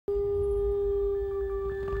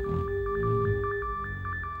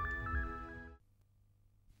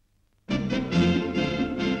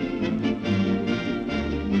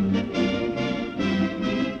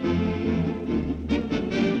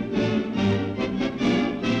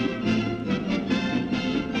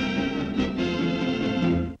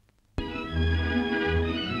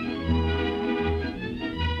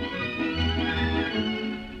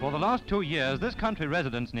last 2 years, this country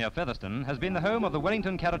residence near Featherstone has been the home of the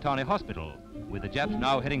Wellington Karatani Hospital. With the Japs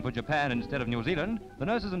now heading for Japan instead of New Zealand, the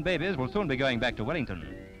nurses and babies will soon be going back to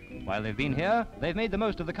Wellington. While they've been here, they've made the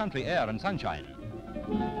most of the country air and sunshine.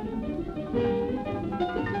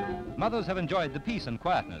 Mothers have enjoyed the peace and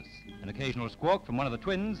quietness. An occasional squawk from one of the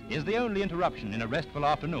twins is the only interruption in a restful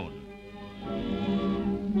afternoon.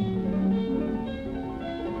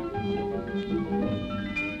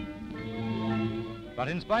 But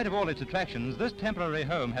in spite of all its attractions, this temporary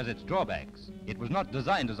home has its drawbacks. It was not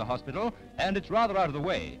designed as a hospital, and it's rather out of the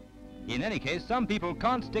way. In any case, some people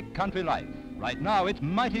can't stick country life. Right now, it's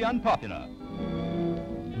mighty unpopular.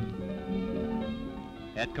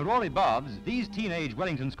 At Karori Baths, these teenage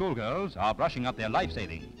Wellington schoolgirls are brushing up their life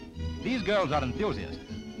savings. These girls are enthusiasts.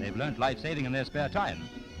 They've learnt life saving in their spare time.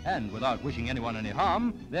 And without wishing anyone any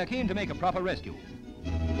harm, they're keen to make a proper rescue.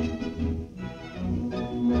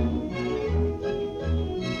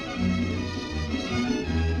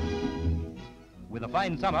 With a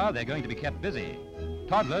fine summer, they're going to be kept busy.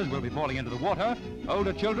 Toddlers will be falling into the water,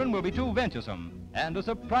 older children will be too venturesome, and a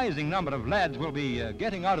surprising number of lads will be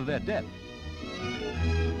getting out of their depth.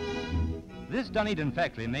 This Dunedin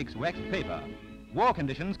factory makes waxed paper. War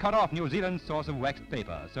conditions cut off New Zealand's source of waxed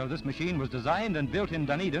paper, so this machine was designed and built in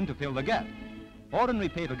Dunedin to fill the gap. Ordinary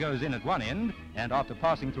paper goes in at one end, and after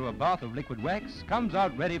passing through a bath of liquid wax, comes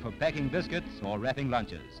out ready for packing biscuits or wrapping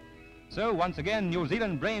lunches. So once again, New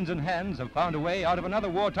Zealand brains and hands have found a way out of another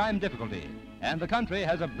wartime difficulty, and the country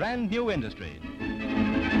has a brand new industry.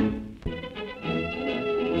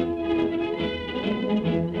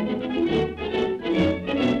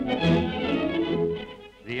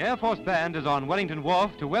 The Air Force Band is on Wellington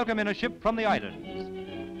Wharf to welcome in a ship from the islands.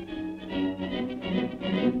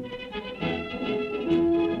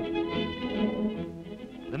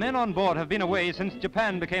 The men on board have been away since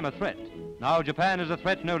Japan became a threat. Now Japan is a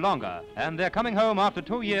threat no longer, and they're coming home after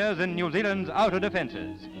 2 years in New Zealand's outer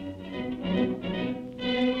defenses.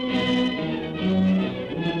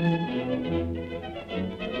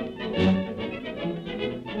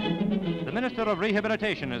 The Minister of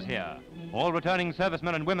Rehabilitation is here. All returning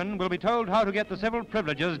servicemen and women will be told how to get the civil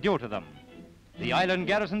privileges due to them. The island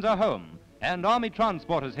garrisons are home, and Army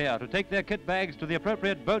transport is here to take their kit bags to the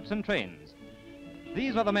appropriate boats and trains.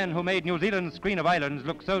 These are the men who made New Zealand's screen of islands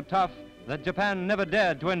look so tough that Japan never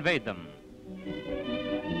dared to invade them.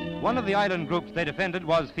 One of the island groups they defended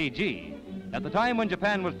was Fiji. At the time when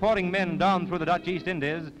Japan was pouring men down through the Dutch East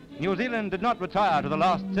Indies, New Zealand did not retire to the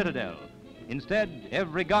last citadel. Instead,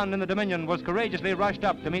 every gun in the Dominion was courageously rushed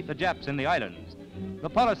up to meet the Japs in the islands. The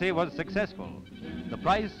policy was successful. The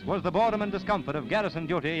price was the boredom and discomfort of garrison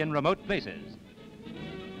duty in remote places.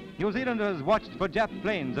 New Zealanders watched for Jap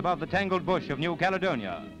planes above the tangled bush of New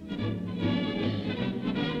Caledonia.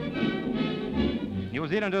 New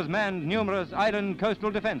Zealanders manned numerous island coastal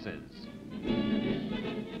defenses.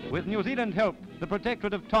 With New Zealand help, the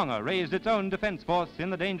Protectorate of Tonga raised its own defense force in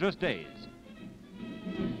the dangerous days.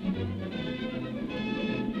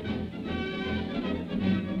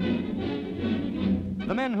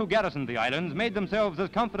 The men who garrisoned the islands made themselves as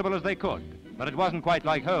comfortable as they could, but it wasn't quite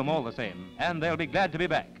like home all the same, and they'll be glad to be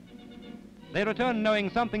back. They return knowing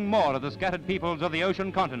something more of the scattered peoples of the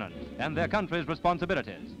ocean continent and their country's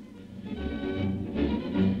responsibilities.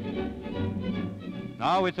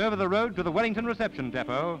 Now it's over the road to the Wellington reception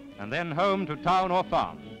depot, and then home to town or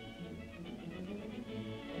farm.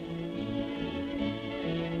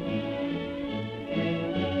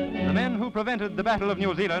 The men who prevented the Battle of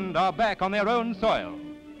New Zealand are back on their own soil.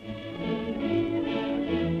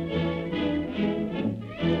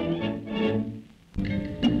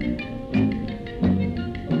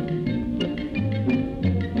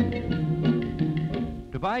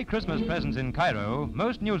 To buy Christmas presents in Cairo,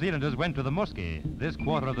 most New Zealanders went to the MUSKI, this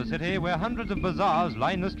quarter of the city where hundreds of bazaars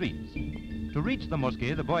line the streets. To reach the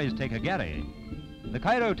MUSKI, the boys take a gharry. The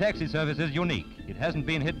Cairo taxi service is unique. It hasn't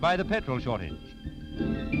been hit by the petrol shortage.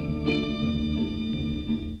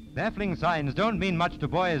 Baffling signs don't mean much to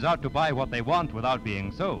boys out to buy what they want without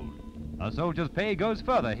being sold. A soldier's pay goes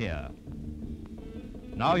further here.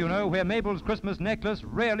 Now you know where Mabel's Christmas necklace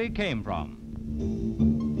really came from.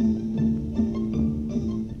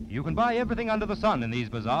 You can buy everything under the sun in these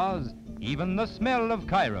bazaars, even the smell of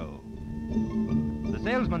Cairo. The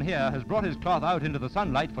salesman here has brought his cloth out into the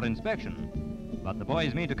sunlight for inspection, but the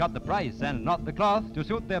boys mean to cut the price and not the cloth to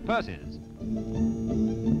suit their purses.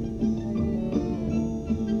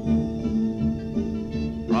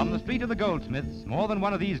 From the street of the goldsmiths, more than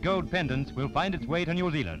one of these gold pendants will find its way to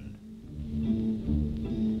New Zealand.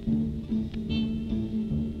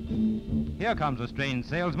 Here comes a strange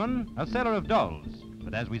salesman, a seller of dolls.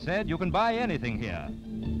 But as we said, you can buy anything here.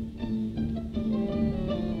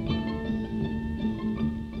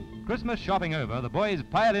 Christmas shopping over, the boys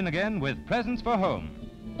pile in again with presents for home.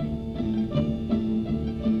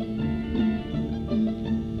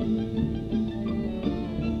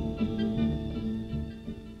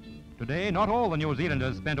 Today, not all the New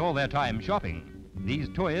Zealanders spent all their time shopping. These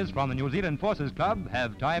TUIS from the New Zealand Forces Club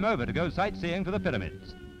have time over to go sightseeing to the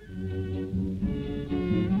pyramids.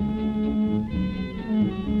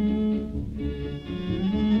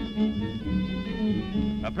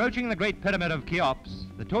 Approaching the Great Pyramid of Cheops,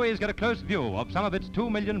 the TUIS get a close view of some of its 2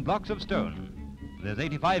 million blocks of stone. There's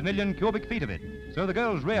 85 million cubic feet of it, so the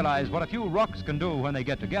girls realize what a few rocks can do when they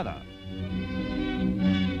get together.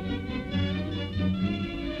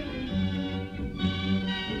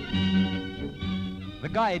 The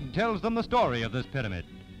guide tells them the story of this pyramid.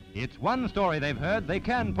 It's one story they've heard they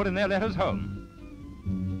can put in their letters home.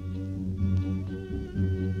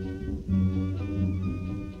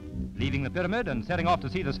 Leaving the pyramid and setting off to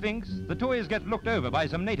see the Sphinx, the TUIS get looked over by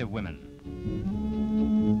some native women.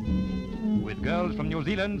 With girls from New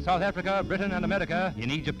Zealand, South Africa, Britain and America in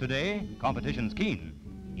Egypt today, competition's keen.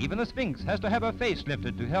 Even the Sphinx has to have her face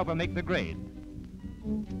lifted to help her make the grade.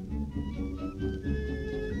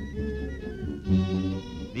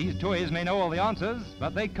 These TUIS may know all the answers,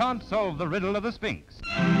 but they can't solve the riddle of the Sphinx.